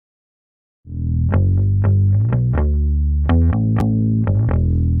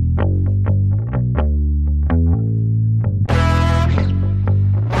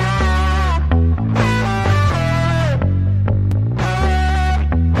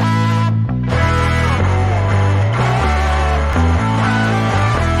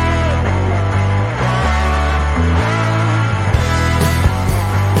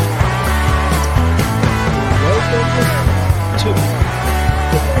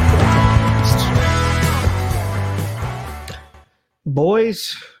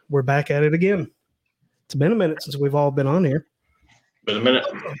Boys, we're back at it again. It's been a minute since we've all been on here. Been a minute.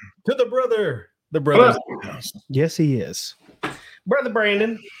 To the brother. The brother's house. Yes, he is. Brother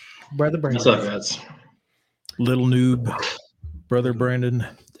Brandon. Brother Brandon. What's up, guys? Little noob. Brother Brandon.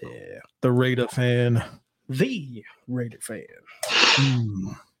 Yeah. The Raider fan. The Raider fan.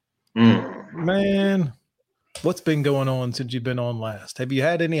 Man, what's been going on since you've been on last? Have you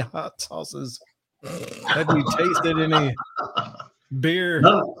had any hot sauces? Have you tasted any beer?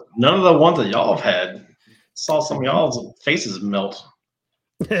 None of the ones that y'all have had. Saw some of y'all's faces melt.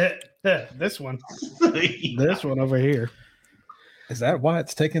 This one. This one over here. Is that why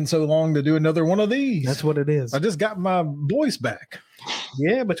it's taking so long to do another one of these? That's what it is. I just got my voice back.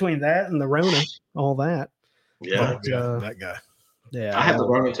 Yeah, between that and the Rona, all that. Yeah. That guy. Yeah. I had the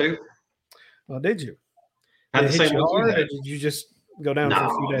Rona too. Well, did you? Had Did the it hit same you one hard, you or had. did you just go down for a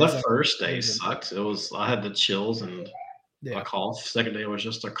few No, days? the first day sucked. I had the chills and a cough. Second day was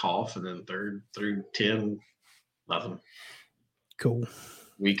just a cough, and then third through 10, nothing. Cool.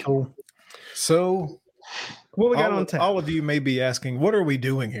 Weak. Cool. So, What we got on tap? all of you may be asking, what are we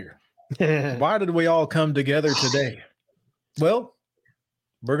doing here? Why did we all come together today? Well,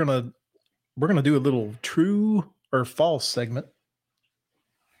 we're gonna do a little true or false segment.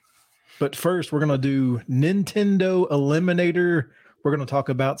 But first, we're gonna do Nintendo Eliminator. We're gonna talk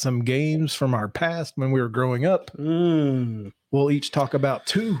about some games from our past when we were growing up. We'll each talk about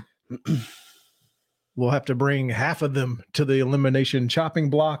two. We'll have to bring half of them to the elimination chopping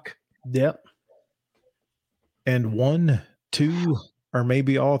block. Yep. And 1, 2, or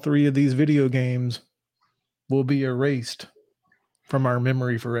maybe all three of these video games will be erased from our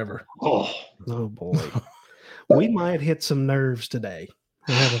memory forever. Oh boy. We might hit some nerves today.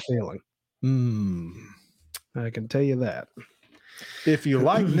 I have a feeling. I can tell you that. If you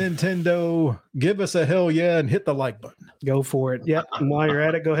like Nintendo, give us a hell yeah and hit the like button. Go for it. Yep. And while you're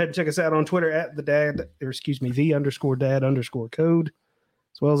at it, go ahead and check us out on Twitter at the_dad_code,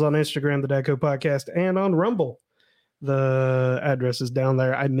 as well as on Instagram, the Dad Code Podcast, and on Rumble. The address is down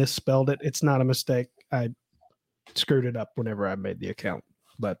there. I misspelled it. It's not a mistake. I screwed it up whenever I made the account,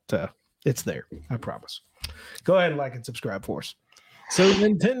 but it's there. I promise. Go ahead and like and subscribe for us. So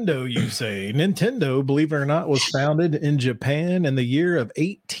Nintendo, you say. Nintendo, believe it or not, was founded in Japan in the year of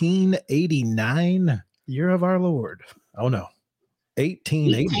 1889. Year of our Lord. Oh, no.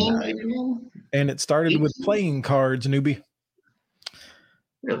 1889. And it started with playing cards, newbie.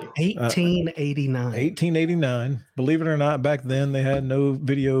 Really? 1889. 1889. Believe it or not, back then they had no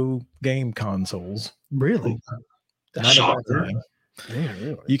video game consoles. Really? Not at that time. Yeah,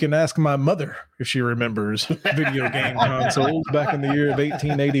 really. You can ask my mother if she remembers video game consoles back in the year of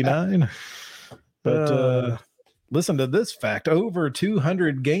 1889. But listen to this fact. Over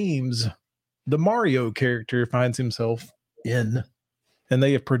 200 games the Mario character finds himself in, and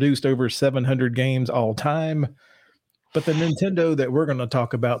they have produced over 700 games all time. But the Nintendo that we're going to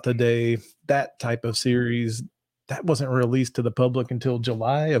talk about today, that type of series, that wasn't released to the public until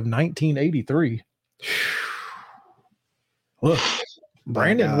July of 1983. Look,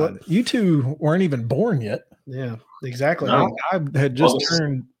 Brandon, you two weren't even born yet. Yeah, exactly. No. I had just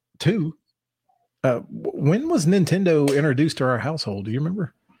turned 2. When was Nintendo introduced to our household? Do you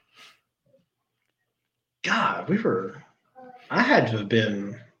remember? God, I had to have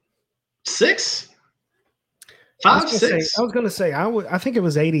been 6, 5, 6. I was going to say, I think it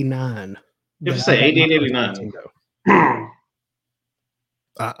was 89. You have to say 88, 89.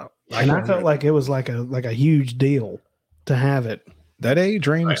 And I felt like it was like a huge deal to have it. That age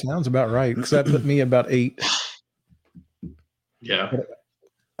range sounds about right, because that put me about 8. Yeah.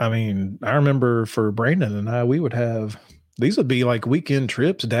 I mean, I remember for Brandon and I, we would have, these would be like weekend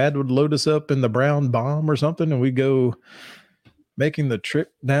trips. Dad would load us up in the Brown Bomb or something, and we'd go making the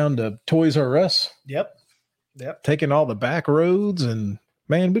trip down to Toys R Us. Yep. Taking all the back roads, and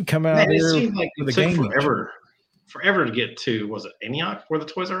man, we'd come out here. It seemed like it took forever to get to, was it Antioch where the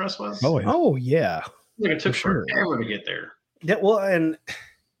Toys R Us was? Oh yeah. Like it took forever to get there. Yeah, well, and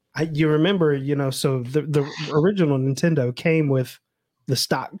you remember, so the original Nintendo came with the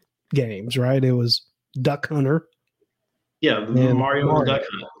stock games, right? It was Duck Hunter. Yeah, the Mario and Duck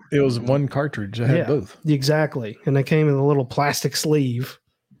Hunter. It was one cartridge. I had both. Exactly. And they came in a little plastic sleeve.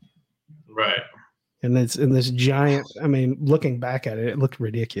 Right. And it's in this giant, I mean, looking back at it, it looked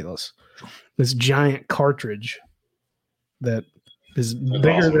ridiculous. This giant cartridge that is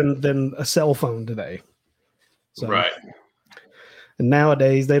bigger than a cell phone today. So, right. And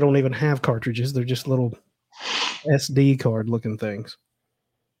nowadays, they don't even have cartridges. They're just little SD card looking things.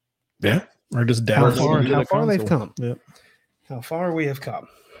 Yeah. Or just down. How far they've come. Yep. How far we have come.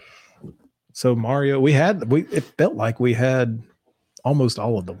 So Mario, it felt like we had almost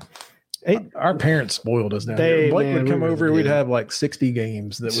all of them. Our parents spoiled us down there. Blake would come over, we'd have like 60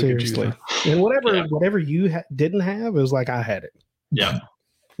 games that we could choose from. And whatever you didn't have, it was like I had it. Yeah.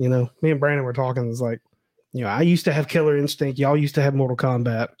 You know, me and Brandon were talking. It's like, you know, I used to have Killer Instinct. Y'all used to have Mortal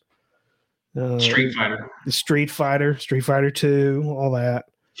Kombat. Street Fighter. Street Fighter 2, all that.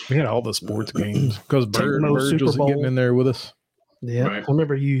 We had all the sports games because Burge was getting in there with us. Yeah. Right. I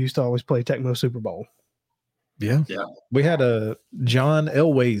remember you used to always play Tecmo Super Bowl. Yeah. We had a John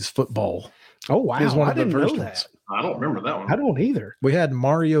Elway's football. Oh, wow. It was one I of the didn't first know ones. that. I don't remember that one. I don't either. We had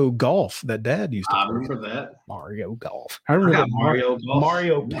Mario Golf that Dad used to play. I remember that. Mario Golf. I remember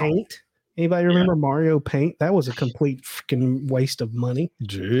Mario Paint. Anybody remember Mario Paint? That was a complete freaking waste of money.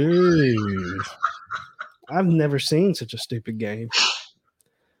 Jeez. I've never seen such a stupid game.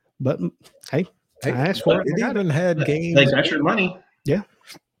 But, hey I asked for it. It even had games. They got your money. Yeah.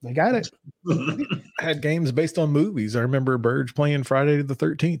 They got it. Had games based on movies. I remember Burge playing Friday the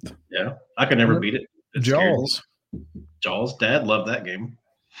 13th. Yeah. I could never beat it. Jaws. Dad loved that game.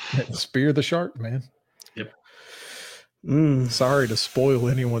 Spear the shark, man. Yep. Sorry to spoil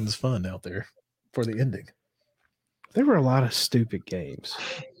anyone's fun out there for the ending. There were a lot of stupid games.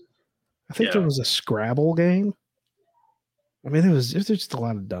 I think there was a Scrabble game. I mean, it was just a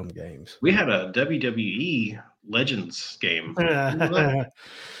lot of dumb games. We had a WWE Legends game.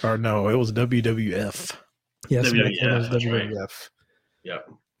 Or no, it was WWF. Yes, WWF. it was WWF. Right. Yep.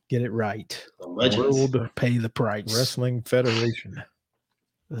 Get it right. The Legends. World Pay the price. Wrestling Federation.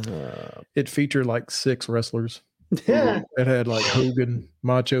 It featured like 6 wrestlers. Yeah. It had like Hogan,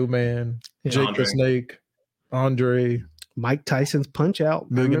 Macho Man, Jake the Snake, Andre, Mike Tyson's Punch Out.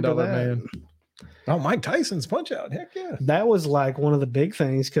 $1 Million Man. Oh, Mike Tyson's Punch Out. Heck yeah. That was like one of the big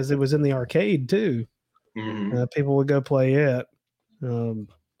things because it was in the arcade too. Mm-hmm. People would go play it.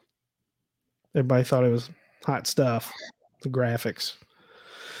 Everybody thought it was hot stuff. The graphics.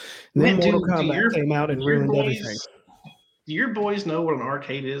 And then Mortal Kombat came out and ruined everything. Do your boys know what an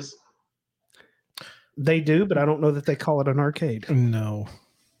arcade is? They do, but I don't know that they call it an arcade. No.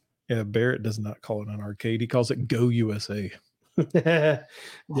 Yeah, Barrett does not call it an arcade. He calls it Go USA. Yeah.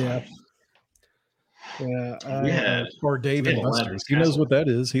 Or Dave and Buster's. He knows what that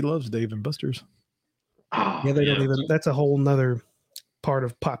is. He loves Dave and Buster's. Oh, yeah, they don't even. That's a whole nother part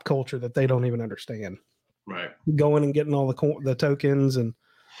of pop culture that they don't even understand. Right. Going and getting all the tokens and,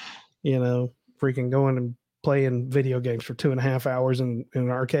 you know, freaking going and playing video games for 2.5 hours in an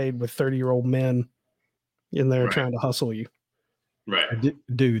arcade with 30-year-old men in there trying to hustle you. Right.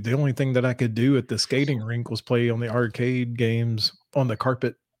 Dude, the only thing that I could do at the skating rink was play on the arcade games on the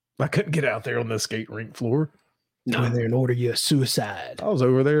carpet. I couldn't get out there on the skate rink floor. Go in there and order you a suicide. I was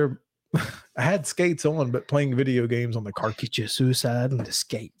over there. I had skates on, but playing video games on the carpet. Get you a suicide and the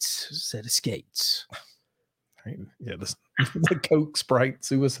skates. A set of skates. Yeah, the Coke Sprite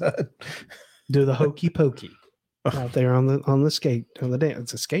suicide. Do the hokey pokey out there on the skate on the dance.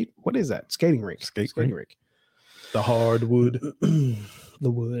 It's a skate. What is that? Skating rink. Skating rink. The hardwood. The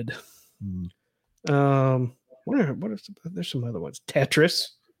wood. What is there's some other ones. Tetris.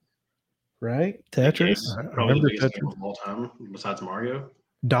 Right? Tetris. Probably the biggest game of all time besides Mario.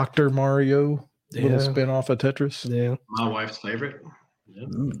 Dr. Mario. Little spin-off of Tetris. Yeah. My wife's favorite.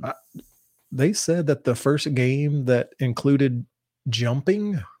 Yeah. They said that the first game that included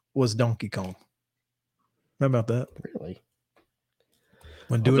jumping was Donkey Kong. How about that? Really?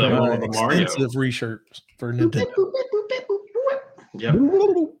 When doing extensive research for Nintendo. Yep.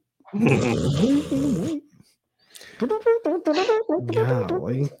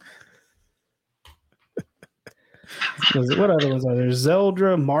 Golly. What other ones are there?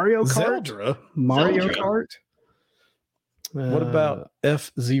 Zelda, Mario Kart? Mario Kart? What about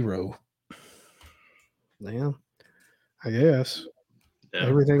F-Zero? Yeah, I guess. Yeah.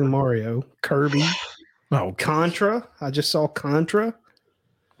 Everything Mario. Kirby. Oh, Contra. I just saw Contra.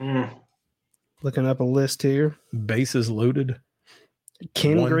 Looking up a list here. Bases Loaded.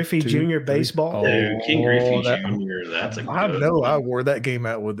 Ken Griffey Jr. Baseball. Dude, Ken Griffey Jr. That's a good I know one. I wore that game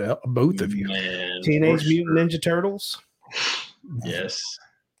out with both of you. Man, Teenage Mutant Ninja Turtles. Yes.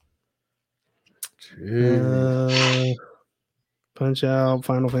 Punch Out,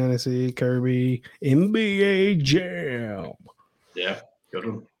 Final Fantasy, Kirby, NBA Jam. Yeah, good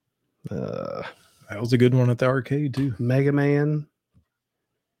one. That was a good one at the arcade too. Mega Man.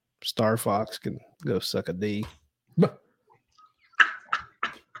 Star Fox can go suck a D.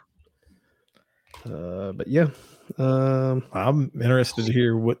 But yeah, I'm interested to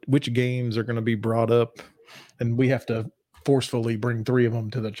hear which games are going to be brought up, and we have to forcefully bring 3 of them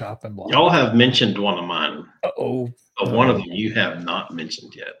to the chopping block. Y'all have mentioned one of mine. Uh-oh. But one of them you have not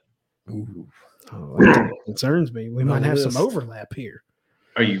mentioned yet. Ooh. Oh, that concerns me. We might have some overlap here.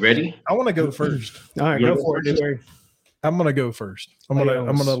 Are you ready? I want to go first. All right, go for it, Dewey. I'm going to go first. I'm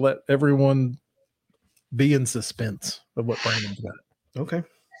going to let everyone be in suspense of what Brandon's got. Okay.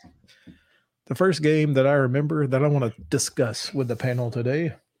 The first game that I remember that I want to discuss with the panel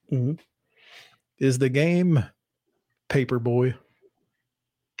today is the game Paperboy.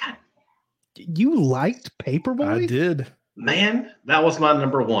 God, you liked Paperboy? I did. Man, that was my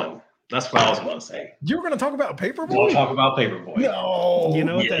number one. That's what I was going to say. You were going to talk about Paperboy? We'll talk about Paperboy. No. You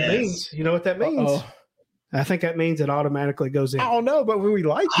know what that means? You know what that means? Uh-oh. I think that means it automatically goes in. I don't know, but we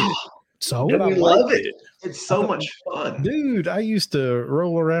like it. So we love it. It's so much fun. Dude, I used to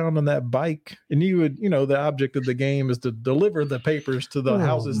roll around on that bike, and you would, the object of the game is to deliver the papers to the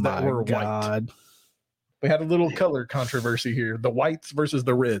houses that were white. We had a little color controversy here. The whites versus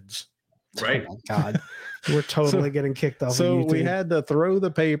the reds. Right. Oh my God. We're totally getting kicked off. So we had to throw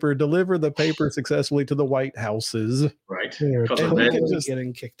the paper, deliver the paper successfully to the white houses. Right.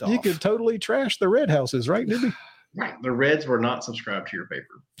 Getting kicked off. You could totally trash the red houses, right, Newbie? Right. The reds were not subscribed to your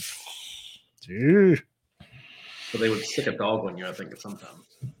paper. Dude. So they would stick a dog on you, I think, sometimes.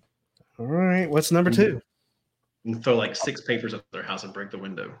 All right. What's number 2? And throw like 6 papers at their house and break the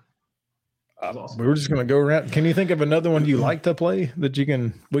window. Awesome. We were just going to go around. Can you think of another one you like to play that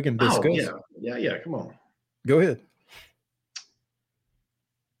we can discuss? Oh, yeah. Come on. Go ahead.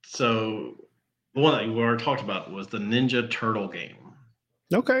 So the one that we already talked about was the Ninja Turtle game.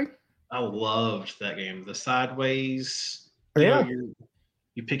 Okay. I loved that game. The sideways. Yeah.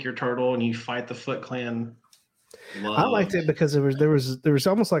 You pick your turtle and you fight the Foot Clan. I liked it because there was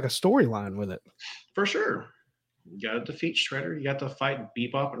almost like a storyline with it. For sure. You got to defeat Shredder. You got to fight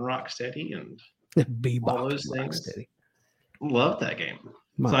Bebop and Rocksteady and Bebop all those things. Rocksteady. Love that game.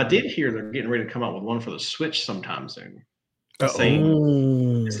 So I did hear they're getting ready to come out with one for the Switch sometime soon. It's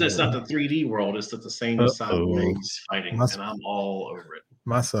not the 3D world. It's the same sideways fighting, and I'm all over it.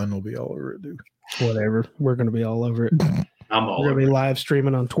 My son will be all over it, dude. Whatever. We're going to be all over it. I'm all We're over going to be it. live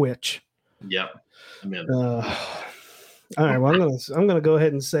streaming on Twitch. Yep. Amen. All right. Well, I'm going to go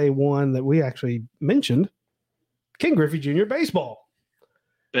ahead and say one that we actually mentioned. King Griffey Jr. Baseball.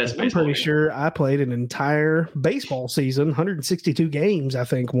 I'm pretty sure I played an entire baseball season, 162 games, I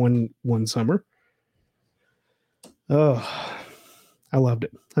think, one summer. Oh, I loved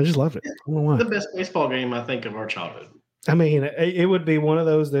it. I just loved it. I don't know why. The best baseball game, I think, of our childhood. I mean, it would be one of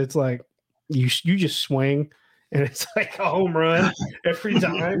those that's like you just swing and it's like a home run every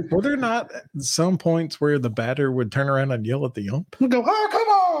time. Were there not some points where the batter would turn around and yell at the ump? And go, oh,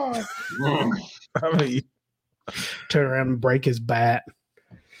 come on! I mean, turn around and break his bat.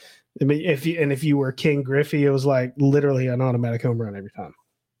 I mean, if you were King Griffey, it was like literally an automatic home run every time.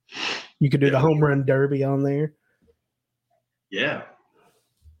 You could do the home run derby on there. Yeah,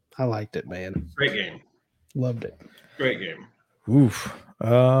 I liked it, man. Great game. Loved it. Great game. Oof.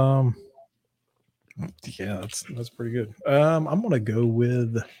 Yeah, that's pretty good. I'm gonna go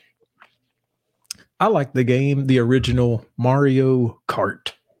with. I like the game, the original Mario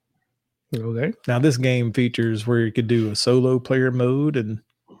Kart. Okay. Now this game features where you could do a solo player mode and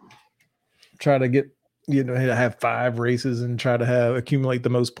try to get, have 5 races and try to accumulate the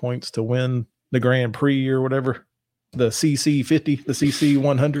most points to win the Grand Prix or whatever. The CC 50, the CC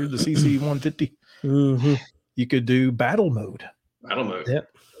 100, the CC 150. Mm-hmm. You could do battle mode. Yep.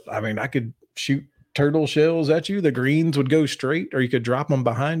 I mean, I could shoot turtle shells at you. The greens would go straight, or you could drop them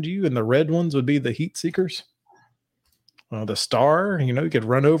behind you, and the red ones would be the heat seekers. The star, you could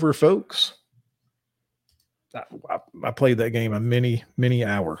run over folks. I played that game a many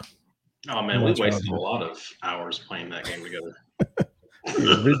hour. Oh man, we wasted a lot of hours playing that game together.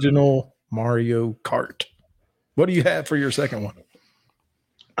 The original Mario Kart. What do you have for your second one?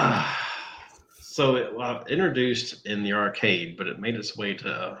 So it introduced in the arcade, but it made its way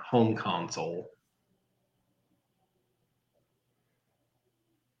to home console.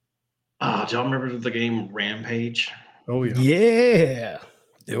 Do y'all remember the game Rampage? Oh yeah. Yeah.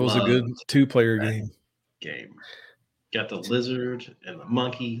 It was a good 2-player game. Got the lizard and the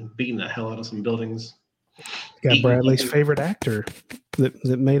monkey beating the hell out of some buildings. Got Bradley's favorite actor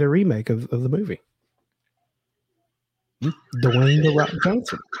that made a remake of the movie. Dwayne The Rock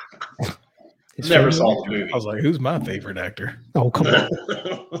Johnson. Never saw the movie. I was like, who's my favorite actor? Oh, come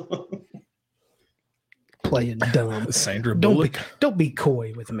on. Playing dumb. Sandra Bullock. Don't be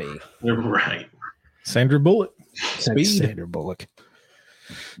coy with me. You're right. Sandra Bullock. Speed. Sandra Bullock.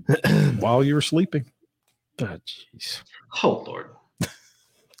 While you were sleeping. Oh, jeez. Oh, Lord.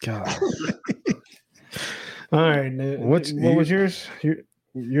 God. All right. What was yours?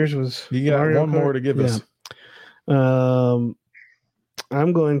 Yours was. You got Mario one Kart? More to give us.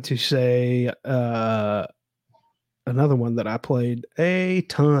 I'm going to say another one that I played a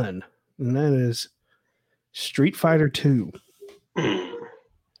ton, and that is Street Fighter 2.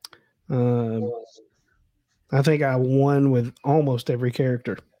 I think I won with almost every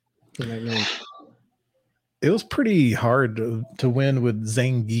character in that game. It was pretty hard to win with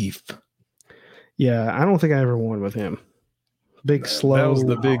Zangief. Yeah, I don't think I ever won with him. Big, slow. That was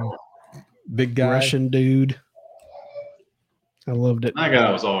the big guy. Russian dude. I loved it. That guy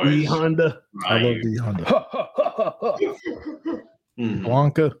was always E Honda. I loved E Honda.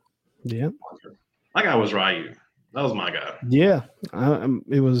 Blanca. Yeah. That guy was Ryu. That was my guy. Yeah.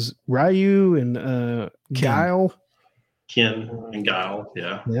 It was Ryu and Guile. Ken and Guile.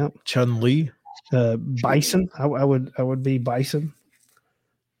 Yeah. Yeah. Chun-Li. Bison. I would be Bison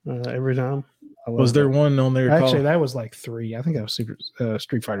every time. Was there one on there? Actually, that was like 3. I think that was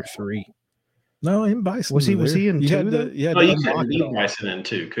Street Fighter 3. No, in Bison. Was he in 2? You couldn't be Bison in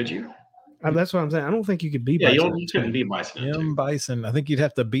 2, could you? That's what I'm saying. I don't think you could be Bison. Yeah, you couldn't be Bison in 2. Bison. I think you'd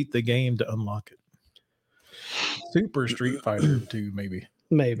have to beat the game to unlock it. Super Street Fighter 2, maybe.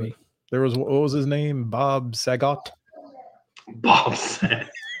 Maybe. There was, what was his name? Bob Saget? Bob Saget.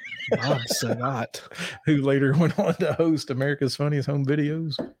 Bob Saget. Who later went on to host America's Funniest Home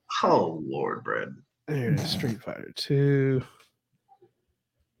Videos. Oh, Lord, Brad. There's Street Fighter 2.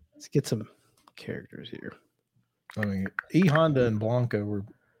 Let's get some characters here. I mean, E Honda and Blanca were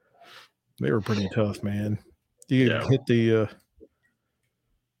pretty tough, man. You hit the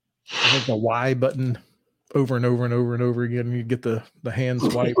Y button over and over and over and over again. You get the hand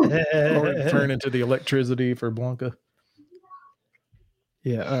swipe or turn into the electricity for Blanca.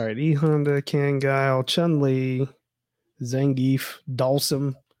 Yeah, all right. E Honda, Ken, Guile, Chun-Li, Zangief,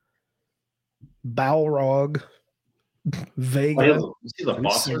 Dhalsim, Balrog, Vega,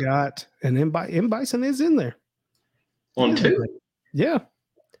 Sagat, and M. Bison is in there. On 2? Yeah.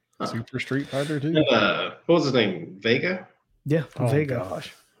 Super Street Fighter 2. What was his name? Vega? Yeah, Vega.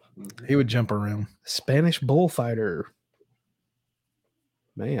 Gosh. He would jump around. Spanish bullfighter.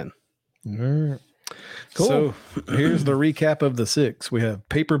 Man. Cool. So Cool. here's the recap of the 6. We have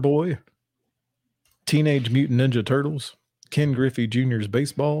Paperboy, Teenage Mutant Ninja Turtles, Ken Griffey Jr.'s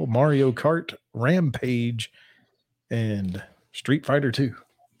Baseball, Mario Kart, Rampage, and Street Fighter 2.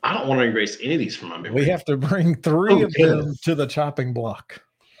 I don't want to erase any of these from my memory. We have to bring 3 of them to the chopping block.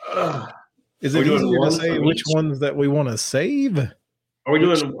 Is it easier to say which ones that we want to save? Are we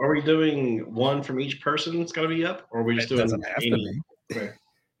doing one from each person that's got to be up, or are we just doing? Doesn't have to be. Okay.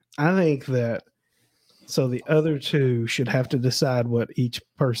 I think that so the other 2 should have to decide what each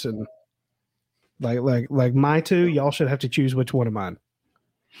person like my 2. Y'all should have to choose which one of mine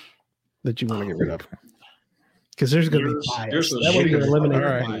that you want to get rid of. Because there's going to be bias. That way you're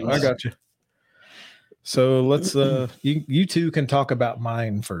eliminating bias. I got you. So let's you 2 can talk about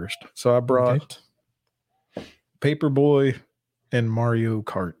mine first. So I brought Paperboy and Mario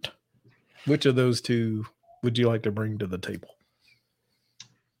Kart. Which of those 2 would you like to bring to the table?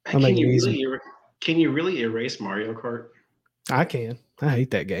 Can you really erase Mario Kart? I can. I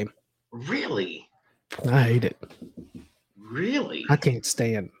hate that game. Really? I hate it. Really? I can't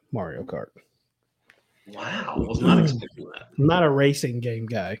stand Mario Kart. Wow. I was not expecting that. I'm not a racing game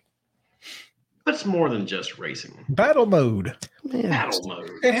guy. But it's more than just racing. Battle mode. Man, Battle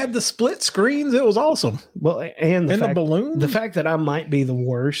mode. It had the split screens. It was awesome. Well, and the balloons. The fact that I might be the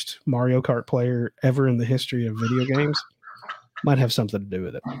worst Mario Kart player ever in the history of video games might have something to do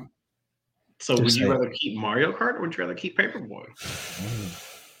with it. So would you rather keep Mario Kart or would you rather keep Paperboy?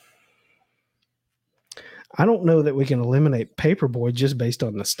 I don't know that we can eliminate Paperboy just based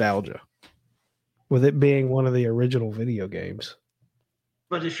on nostalgia, with it being one of the original video games.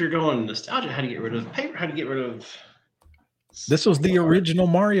 But if you're going nostalgia, how do you get rid of paper? How do you get rid of? This was the original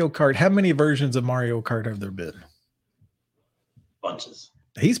Mario Kart. How many versions of Mario Kart have there been? Bunches.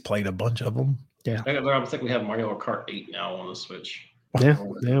 He's played a bunch of them. Yeah. I think we have Mario Kart 8 now on the Switch. Yeah,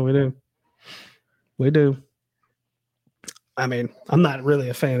 we do. We do. I mean, I'm not really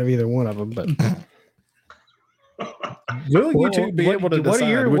a fan of either one of them, but will you two be able to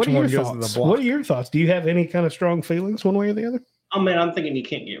decide which one goes to the block? What are your thoughts? Do you have any kind of strong feelings one way or the other? Oh man, I'm thinking you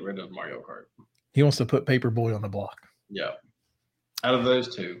can't get rid of Mario Kart. He wants to put Paperboy on the block. Yeah. Out of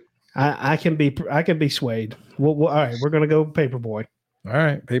those 2, I can be swayed. Well, all right, we're gonna go Paperboy. All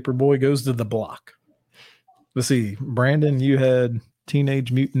right, Paperboy goes to the block. Let's see, Brandon, you had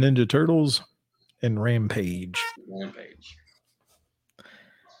Teenage Mutant Ninja Turtles and Rampage.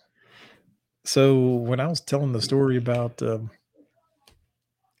 So when I was telling the story about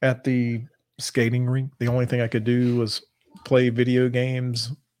at the skating rink, the only thing I could do was play video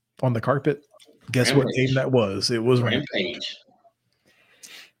games on the carpet. Guess what game that was? It was Rampage.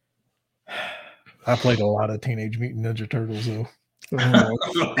 I played a lot of Teenage Mutant Ninja Turtles, though.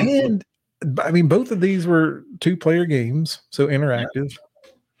 And, I mean, both of these were 2-player games, so interactive.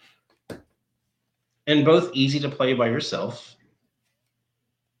 Yeah. And both easy to play by yourself.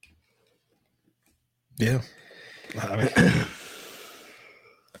 Yeah. I mean,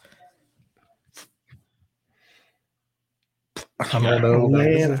 I don't know,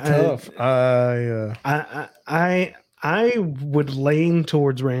 man. It's tough. I would lean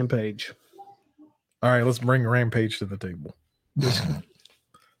towards Rampage. All right, let's bring Rampage to the table.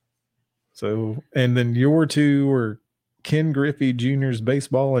 So, and then your two were Ken Griffey Jr.'s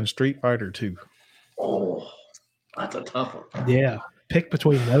Baseball and Street Fighter 2. Oh, that's a tough one. Yeah, pick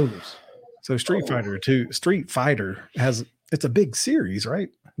between those. So Street Fighter 2, Street Fighter it's a big series, right?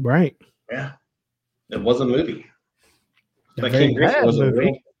 Right. Yeah. It was a movie. A very bad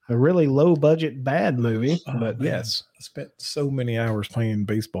movie. A really low budget bad movie. But man. Yes. I spent so many hours playing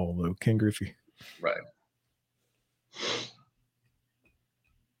baseball though, Ken Griffey. Right.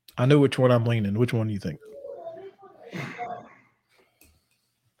 I know which one I'm leaning. Which one do you think?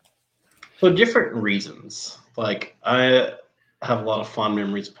 For different reasons. Like, I have a lot of fond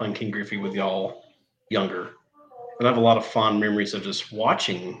memories of playing King Griffey with y'all younger. And I have a lot of fond memories of just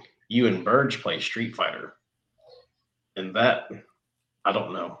watching you and Burge play Street Fighter. And that, I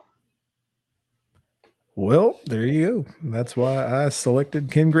don't know. Well, there you go. That's why I selected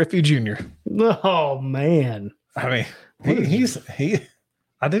Ken Griffey Jr. Oh, man. I mean, he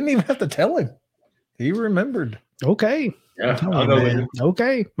I didn't even have to tell him. He remembered. Okay. Yeah, I'll go with you.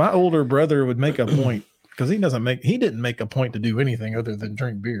 Okay. My older brother would make a point because he didn't make a point to do anything other than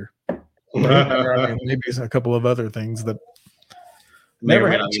drink beer. Maybe a couple of other things that never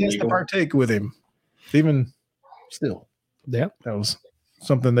had a chance to partake with him. Even still. Yeah. That was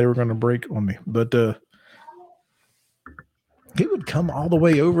something they were going to break on me. But he would come all the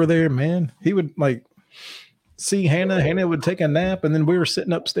way over there, man. He would see Hannah. Hannah would take a nap, and then we were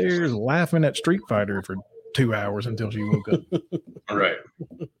sitting upstairs laughing at Street Fighter for 2 hours until she woke up. All right.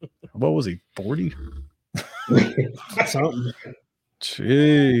 What was he, 40? Something.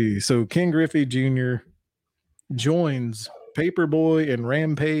 Gee. So Ken Griffey Jr. joins Paperboy and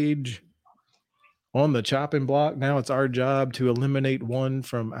Rampage on the chopping block. Now it's our job to eliminate one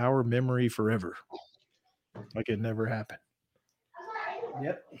from our memory forever. Like it never happened.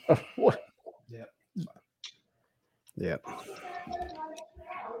 Yep. What? Yep. Yep.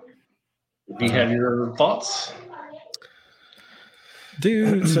 Do you have your thoughts?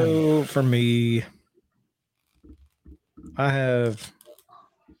 Dude, so for me, I have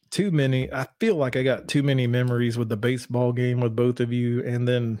too many. I feel like I got too many memories with the baseball game with both of you. And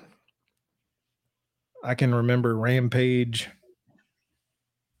then I can remember Rampage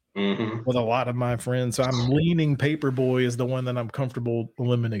with a lot of my friends. So I'm leaning Paperboy is the one that I'm comfortable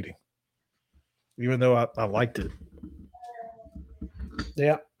eliminating, even though I liked it.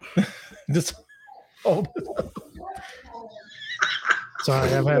 Yeah. Just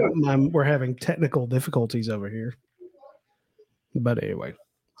sorry, we're having technical difficulties over here. But anyway,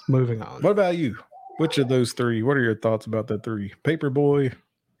 moving on. What about you? Which of those three? What are your thoughts about that three? Paperboy,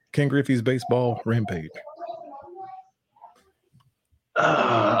 Ken Griffey's Baseball, Rampage.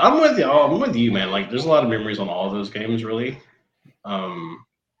 I'm with you. I'm with you, man. Like, there's a lot of memories on all of those games, really. But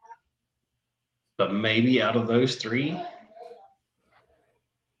maybe out of those three,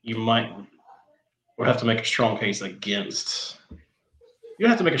 you would have to make a strong case against. You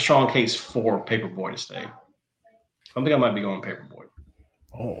have to make a strong case for Paperboy to stay. I think I might be going Paperboy.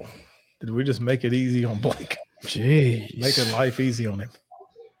 Oh, did we just make it easy on Blake? Jeez. Making life easy on him.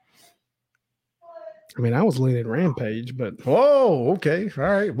 I mean, I was leaning Rampage, but whoa, okay, all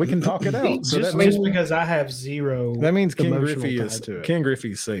right, we can talk it out. So just because I have zero. That means Ken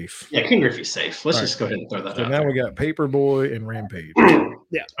Griffey's safe. Yeah, Ken Griffey's safe. Let's just go ahead and throw that out. So now we got Paperboy and Rampage.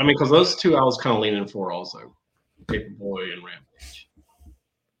 Yeah, I mean, because those two I was kind of leaning for also, Paperboy and Rampage.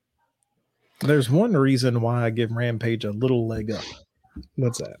 There's one reason why I give Rampage a little leg up.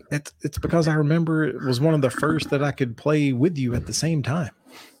 What's that? It's because I remember it was one of the first that I could play with you at the same time.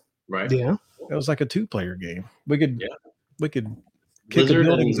 Right. Yeah. It was like a 2-player game. We could kick a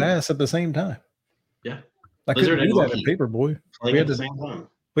building's ass at the same time. Yeah. I couldn't do that in Paperboy. We had at the same time.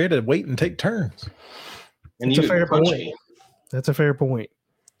 We had to wait and take turns. And it's a fair point. That's a fair point.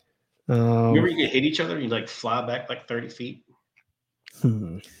 Remember you could hit each other and you fly back 30 feet?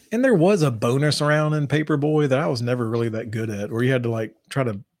 And there was a bonus round in Paperboy that I was never really that good at, where you had to try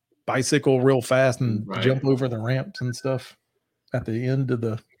to bicycle real fast and jump over the ramps and stuff at the end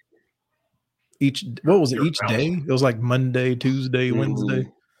of each day? It was like Monday, Tuesday,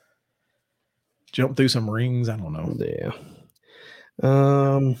 Wednesday. Jump through some rings. I don't know. Yeah.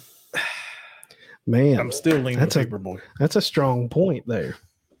 Man, I'm still leaning Paperboy. That's a strong point there.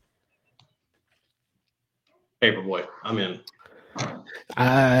 Paperboy. I'm in.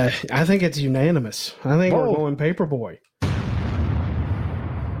 I think it's unanimous. I think we're going Paperboy.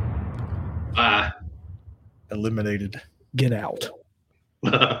 Eliminated. Get out.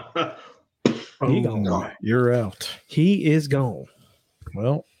 You're out. He is gone.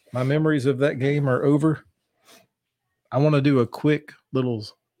 Well, my memories of that game are over. I want to do a quick little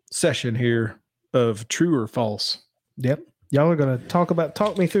session here of true or false. Yep. Y'all are going to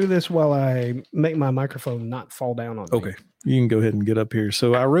talk me through this while I make my microphone not fall down on me. Okay. You can go ahead and get up here.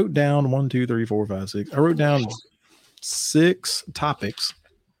 So I wrote down 1, 2, 3, 4, 5, 6. I wrote down 6 topics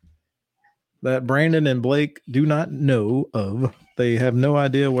that Brandon and Blake do not know of. They have no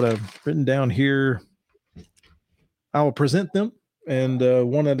idea what I've written down here. I will present them, and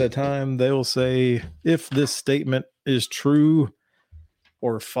one at a time, they'll say if this statement is true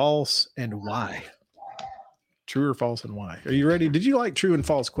or false and why. True or false and why. Are you ready? Did you like true and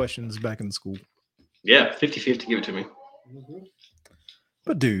false questions back in school? Yeah, 50-50, give it to me.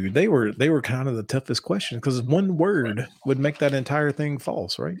 But dude, they were kind of the toughest questions because one word would make that entire thing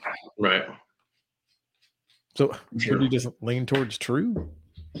false, right? Right. So should you just lean towards true?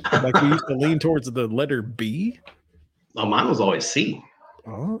 Like we used to lean towards the letter B? Oh, mine was always C.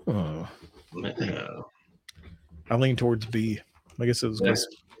 Oh. I lean towards B. I guess it was just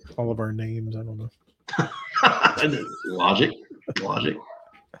all of our names. I don't know. Logic.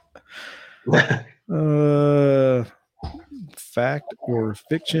 Fact or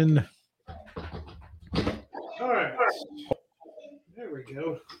fiction? All right. There we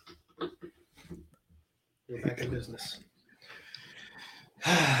go. We're back in business.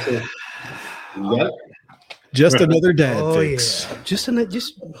 Just another dad fix. Yeah. Just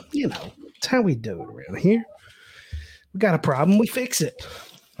it's how we do it around here. We got a problem, we fix it.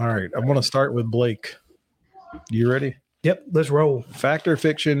 All right. I want to start with Blake. You ready? Yep, let's roll. Fact or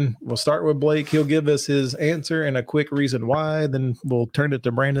fiction? We'll start with Blake. He'll give us his answer and a quick reason why. Then we'll turn it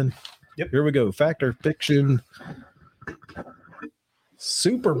to Brandon. Yep. Here we go. Fact or fiction?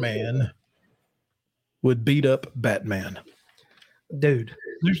 Superman would beat up Batman. Dude,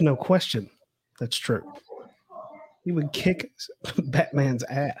 there's no question that's true. He would kick Batman's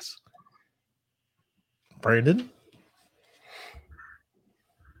ass. Brandon?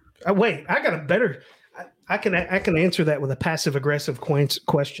 Wait, I got a better... I can answer that with a passive-aggressive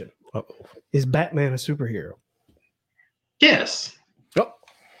question. Uh-oh. Is Batman a superhero? Yes. Oh,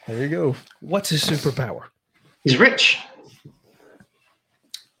 there you go. What's his superpower? He's rich.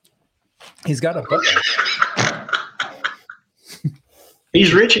 He's got a button.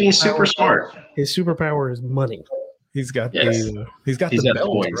 He's rich and he's super smart. His superpower is money. He's got the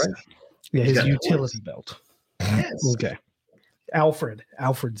belt, right? Yeah, his utility belt. Yes. Okay.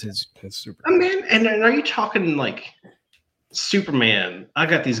 Alfred's his super. Man, and are you talking like Superman? I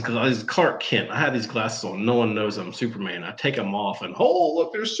got these Clark Kent. I have these glasses on. No one knows I'm Superman. I take them off and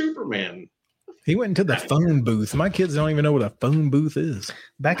look, there's Superman. He went into the phone booth. My kids don't even know what a phone booth is.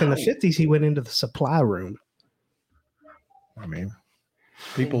 Back in the 50s, he went into the supply room. I mean,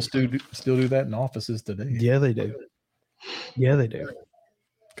 people still do that in offices today. Yeah, they do.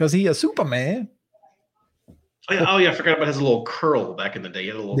 Because he a Superman. Oh yeah, I forgot about his little curl back in the day. He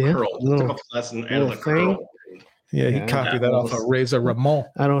had a little curl. Took off the glasses and added a curl. Yeah, he copied that off of Razor Ramon.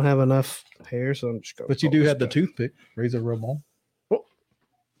 I don't have enough hair, so I'm just going. But you do have the toothpick, Razor Ramon. Oh.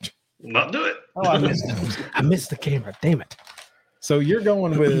 Not do it. Oh, I missed it. I missed the camera. Damn it. So you're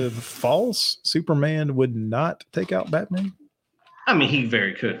going with false? Superman would not take out Batman? I mean, he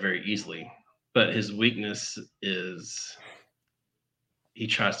could very easily, but his weakness is he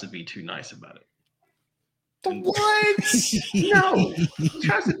tries to be too nice about it. What? No. He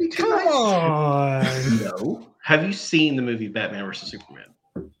tries to be too nice. Come on. No. Have you seen the movie Batman versus Superman?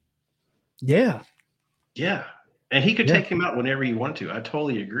 Yeah. Yeah. And he could take him out whenever he wanted to. I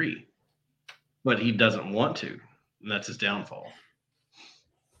totally agree. But he doesn't want to. And that's his downfall.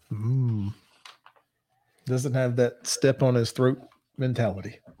 Doesn't have that step on his throat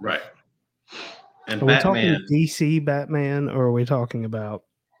mentality. Right. And are we talking DC Batman, or are we talking about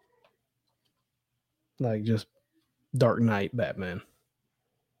like just Dark Knight Batman?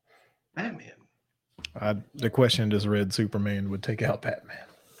 Batman. The question just read Superman would take out Batman.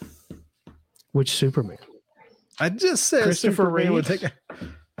 Which Superman? I just said Christopher Superman would Reeve?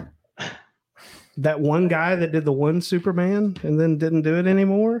 take That one guy that did the one Superman and then didn't do it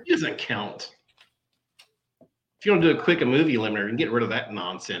anymore? He doesn't count. If you want to do a quick movie eliminator and get rid of that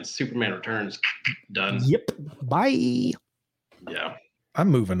nonsense, Superman Returns, done. Yep. Bye. Yeah. I'm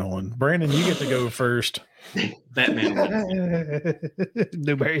moving on. Brandon, you get to go first. Batman wins.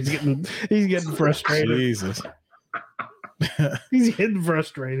 Newberry's getting frustrated. Jesus. He's getting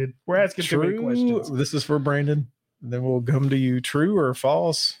frustrated. We're asking too many questions. This is for Brandon. Then we'll come to you. True or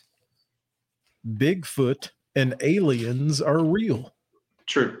false? Bigfoot and aliens are real.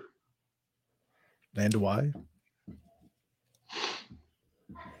 True. And why?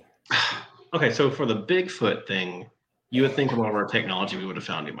 Okay, so for the Bigfoot thing, you would think of all of our technology, we would have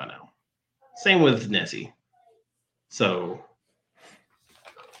found him by now. Same with Nessie. So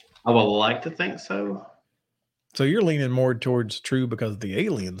I would like to think so. So you're leaning more towards true because of the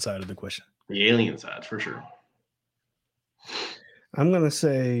alien side of the question. The alien side, for sure. I'm going to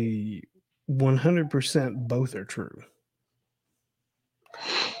say 100% both are true.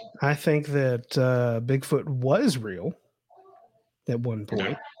 I think that Bigfoot was real at one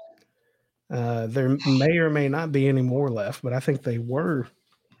point. There may or may not be any more left, but I think they were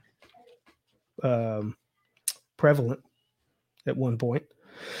prevalent at one point.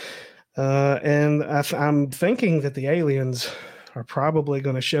 And I'm thinking that the aliens are probably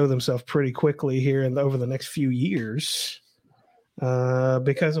going to show themselves pretty quickly here and over the next few years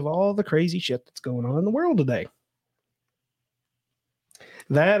because of all the crazy shit that's going on in the world today.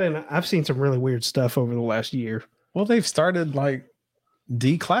 That, and I've seen some really weird stuff over the last year. Well, they've started like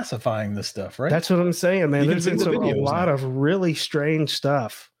declassifying this stuff, right? That's what I'm saying, man. There's been a lot of really strange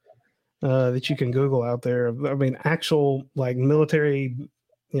stuff that you can Google out there. I mean, actual like military,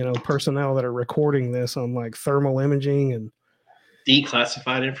 personnel that are recording this on like thermal imaging and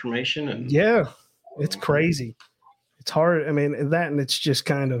declassified information. And yeah, it's crazy. It's hard. I mean, and it's just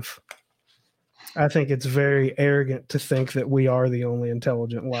kind of, I think it's very arrogant to think that we are the only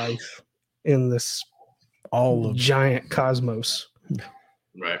intelligent life in this giant cosmos.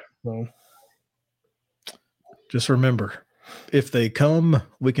 Right. So, just remember, if they come,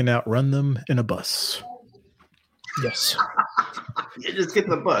 we can outrun them in a bus. Yes. You just get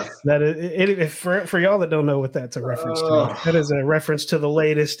the bus. That is, for y'all that don't know what that's a reference to, that is a reference to the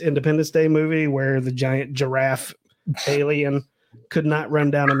latest Independence Day movie where the giant giraffe alien could not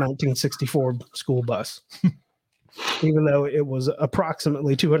run down a 1964 school bus, even though it was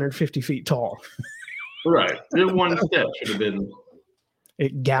approximately 250 feet tall. Right. One step should have been.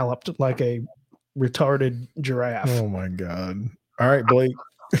 It galloped like a retarded giraffe. Oh my God. All right, Blake.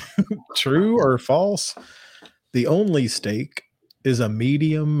 True or false? The only steak is a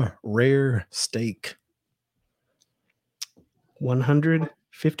medium rare steak.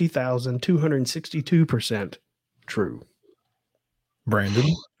 150,262% true. Brandon?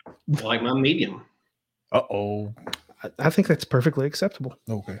 I like my medium. Uh-oh. I think that's perfectly acceptable.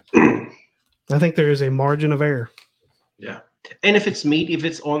 Okay. I think there is a margin of error. Yeah. And if it's meat, if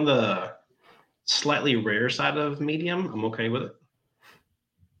it's on the slightly rare side of medium, I'm okay with it.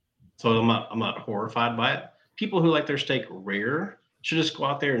 So I'm not horrified by it. People who like their steak rare should just go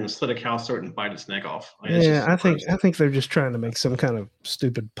out there and slit a cow's throat and bite its neck off. Like, I think they're just trying to make some kind of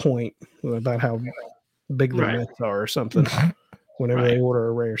stupid point about how big their nuts are or something whenever they order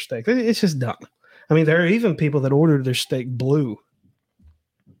a rare steak. It's just dumb. I mean, there are even people that order their steak blue,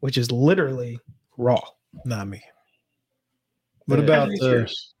 which is literally raw. Not me. What about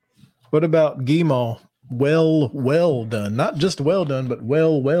Guimau? Well done. Not just well done, but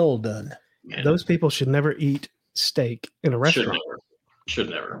well done. Man. Those people should never eat steak in a restaurant. Should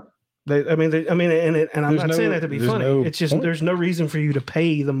never. And I'm not saying that to be funny. It's just there's no reason for you to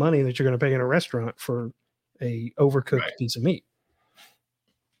pay the money that you're going to pay in a restaurant for a overcooked piece of meat.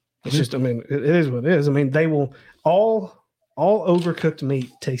 It's just, it is what it is. I mean, they will all overcooked meat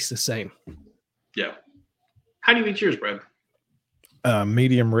tastes the same. Yeah. How do you eat yours, Brad?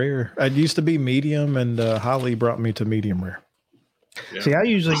 Medium rare. I used to be medium, and Holly brought me to medium rare. Yeah. See, I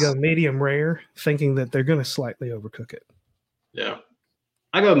usually go medium rare, thinking that they're going to slightly overcook it. Yeah,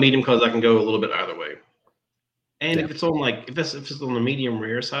 I go medium because I can go a little bit either way. And if it's on if it's on the medium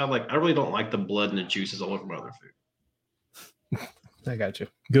rare side, I really don't like the blood and the juices all over my other food. I got you.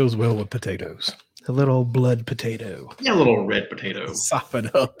 Goes well with potatoes. A little blood potato. Yeah, a little red potato. Sop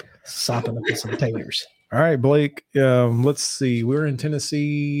it up with some taters. All right, Blake. Let's see. We're in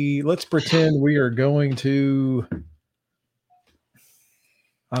Tennessee. Let's pretend we are going to,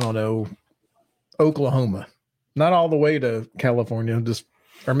 I don't know, Oklahoma. Not all the way to California,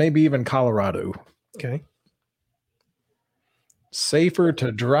 or maybe even Colorado. Okay. Safer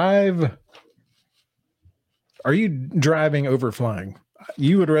to drive. Are you driving over flying?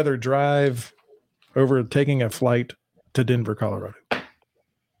 You would rather drive over taking a flight to Denver, Colorado?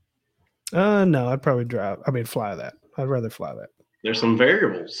 No, I'd probably fly that. I'd rather fly that. There's some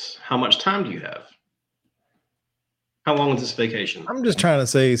variables. How much time do you have? How long is this vacation? I'm just trying to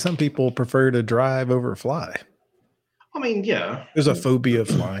say some people prefer to drive over fly. I mean, yeah. There's a phobia of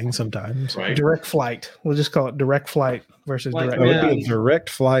flying sometimes. Right. Direct flight. We'll just call it direct flight versus Like, direct. It would be a direct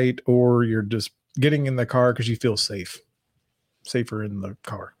flight, or you're just getting in the car because you feel safer in the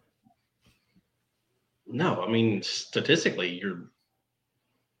car. No, I mean, statistically, you're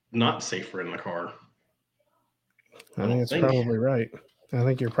not safer in the car. I think it's probably right. I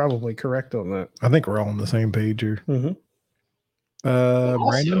think you're probably correct on that. I think we're all on the same page here. Mm-hmm.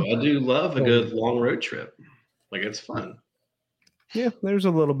 Also, I do love a good long road trip. Like, it's fun. Yeah, there's a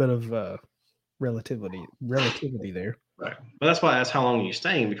little bit of relativity there. Right. But that's why I asked how long are you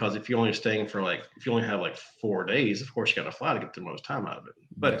staying, because if you're only staying for if you only have 4 days, of course you got to fly to get the most time out of it.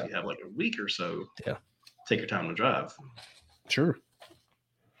 But if you have a week or so, take your time to drive. Sure.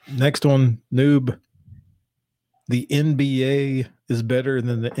 Next one, noob. The NBA is better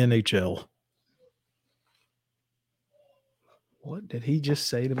than the NHL. What did he just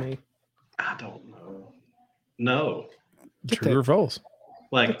say to me? I don't know. No. True or false?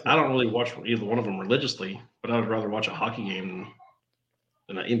 I don't really watch either one of them religiously, but I would rather watch a hockey game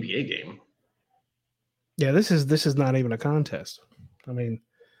than an NBA game. Yeah, this is not even a contest. I mean,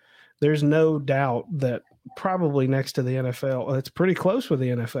 there's no doubt that probably next to the NFL, it's pretty close with the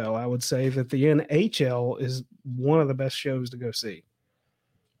NFL. I would say that the NHL is one of the best shows to go see.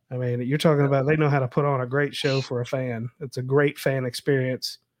 I mean, you're talking about they know how to put on a great show for a fan. It's a great fan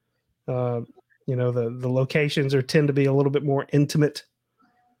experience. The locations tend to be a little bit more intimate.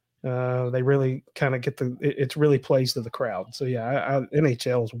 They really kind of get it really plays to the crowd. So yeah,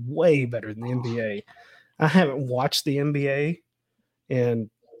 NHL is way better than the NBA. I haven't watched the NBA in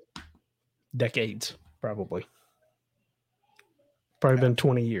decades, probably been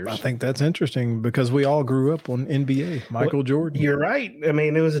 20 years. I think that's interesting because we all grew up on NBA. Michael Jordan. You're right. I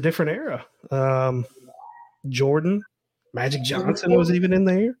mean, it was a different era. Jordan, Magic Johnson was even in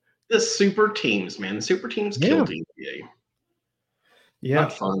there. The super teams, man. The super teams killed the NBA. Yeah.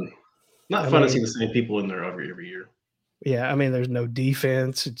 Not fun. Not fun to see the same people in there every year. Yeah, I mean, there's no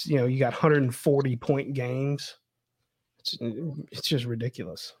defense. It's you got 140-point games. It's just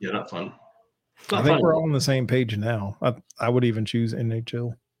ridiculous. Yeah, not fun. I think we're all on the same page now. I would even choose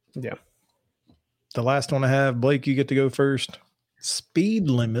NHL. Yeah. The last one I have, Blake, you get to go first. Speed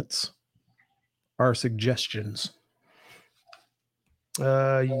limits are suggestions.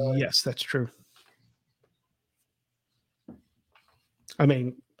 Yes, that's true. I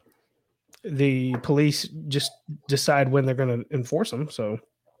mean, the police just decide when they're going to enforce them. So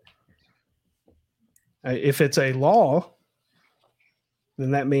if it's a law,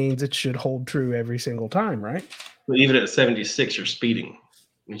 then that means it should hold true every single time, right? But even at 76, you're speeding.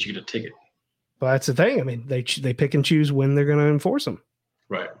 Means you get a ticket. But that's the thing. I mean, they pick and choose when they're going to enforce them.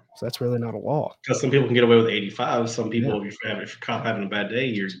 Right. So that's really not a law. Because some people can get away with 85. Some people, if you're caught having a bad day,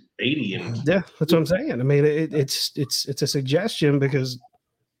 you're 80. Yeah, that's what I'm saying. I mean, it's a suggestion because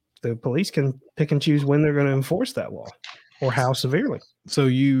the police can pick and choose when they're going to enforce that law or how severely. So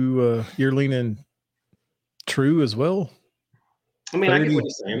you're leaning true as well? I mean, 30, I get what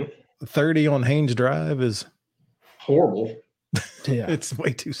you're saying. 30 on Haynes Drive is horrible. Yeah. It's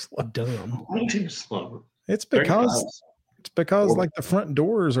way too slow. Dumb. Way too slow. It's because the front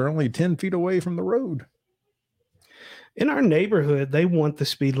doors are only 10 feet away from the road. In our neighborhood, they want the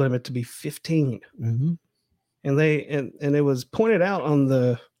speed limit to be 15. Mm-hmm. And and it was pointed out on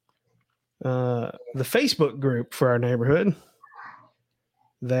the Facebook group for our neighborhood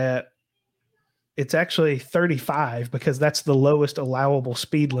that it's actually 35 because that's the lowest allowable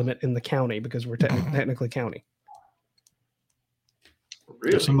speed limit in the county because we're technically county.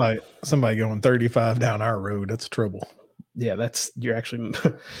 Really? Somebody going 35 down our road, that's trouble. Yeah, you're actually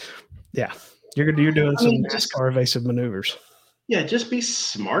yeah. You're doing some NASCAR evasive maneuvers. Yeah, just be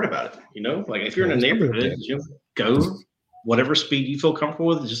smart about it. If you're in a neighborhood, go whatever speed you feel comfortable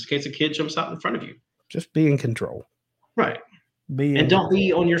with, just in case a kid jumps out in front of you. Just be in control. Right. Don't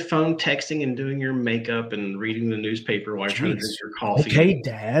be on your phone texting and doing your makeup and reading the newspaper while you're trying to drink your coffee. Okay,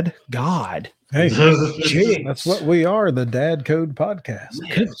 Dad. God. Hey, that's what we are, the Dad Code Podcast.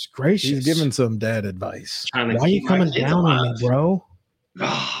 Yeah. Goodness gracious. He's giving some dad advice. Why are you coming down on me, bro?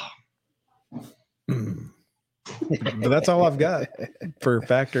 But that's all I've got for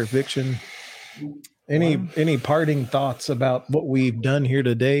fact or fiction. Any parting thoughts about what we've done here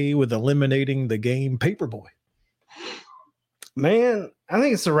today with eliminating the game Paperboy? Man, I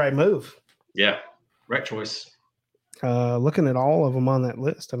think it's the right move. Yeah, right choice. Looking at all of them on that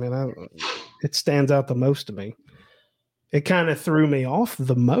list, I mean, it stands out the most to me. It kind of threw me off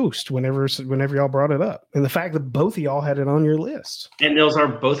the most whenever y'all brought it up, and the fact that both of y'all had it on your list. And those are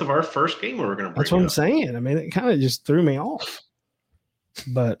both of our first game we were going to bring. That's what I'm saying. I mean, it kind of just threw me off.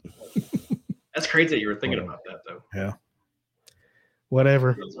 But that's crazy that you were thinking about that, though. Yeah.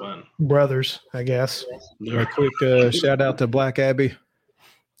 Whatever. Brothers, I guess. A quick shout out to Black Abbey.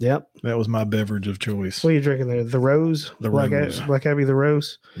 Yep. That was my beverage of choice. What are you drinking there? The Rose? Black Abbey, the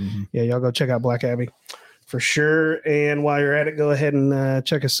Rose? Mm-hmm. Yeah, y'all go check out Black Abbey for sure. And while you're at it, go ahead and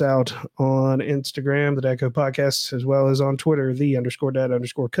check us out on Instagram, the Dad Code Podcast, as well as on Twitter,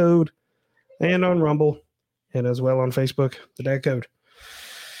 _dad_code, and on Rumble, and as well on Facebook, the Dad Code.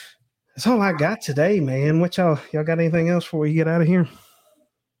 That's all I got today, man. What y'all got anything else before we get out of here?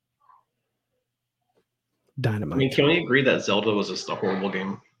 Dynamite. I mean, can we agree that Zelda was just a horrible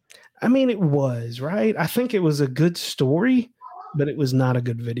game? I mean, it was, right? I think it was a good story, but it was not a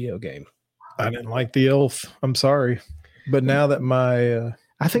good video game. I didn't like the elf. I'm sorry. But now that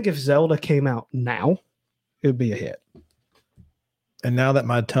I think if Zelda came out now, it would be a hit. And now that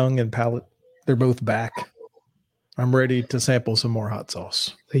my tongue and palate, they're both back, I'm ready to sample some more hot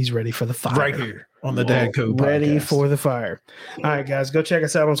sauce. He's ready for the fire. Right here on the Dad Code Podcast. Ready for the fire. All right, guys, go check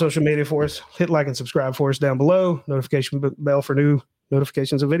us out on social media for us. Hit like and subscribe for us down below. Notification bell for new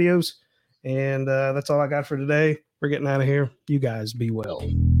notifications of videos. And that's all I got for today. We're getting out of here. You guys be well.